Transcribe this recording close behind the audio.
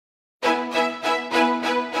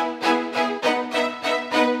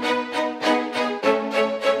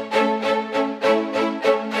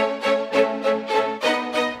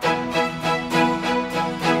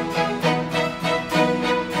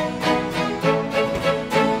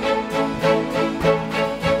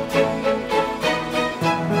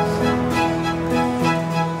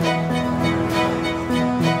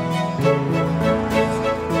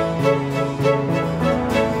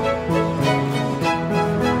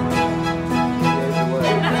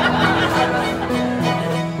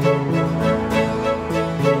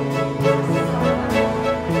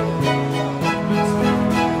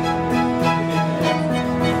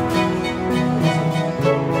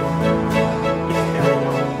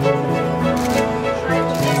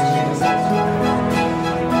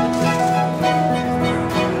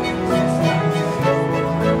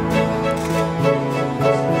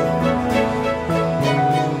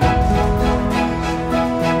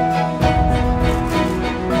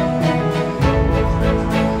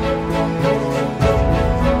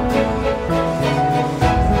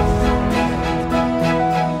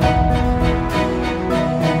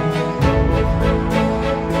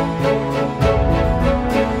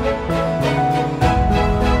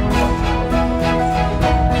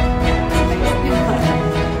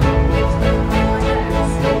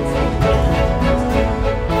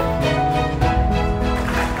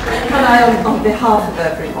on behalf of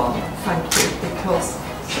everyone, thank you, because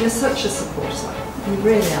you're such a supporter. You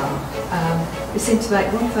really are. You seem to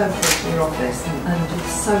make one phone call to your office and you're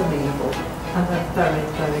so amenable, and we're very,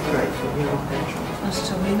 very grateful for your petrol. Not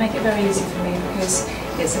at all. You make it very easy for me because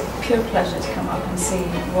it's a pure pleasure to come up and see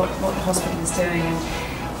what the hospital is doing. And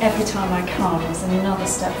every time I come, there's another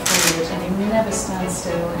step forward, and you never stand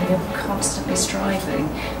still, and you're constantly striving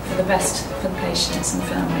for the best for the patients and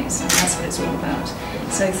families, and that's what it's all about.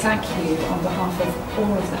 So thank you on behalf of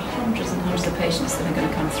all of the hundreds and hundreds of patients that are going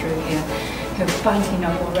to come through here, who are banking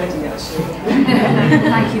up already actually.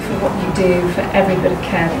 Thank you for what you do, for every bit of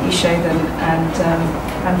care that you show them,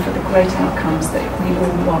 and for the great outcomes that we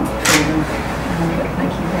all want for them. But thank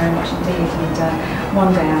you very much indeed, and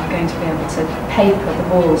one day I'm going to be able to paper the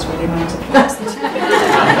walls with the amount of flowers that you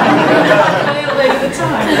all over the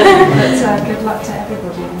time. But good luck to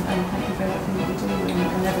everybody, and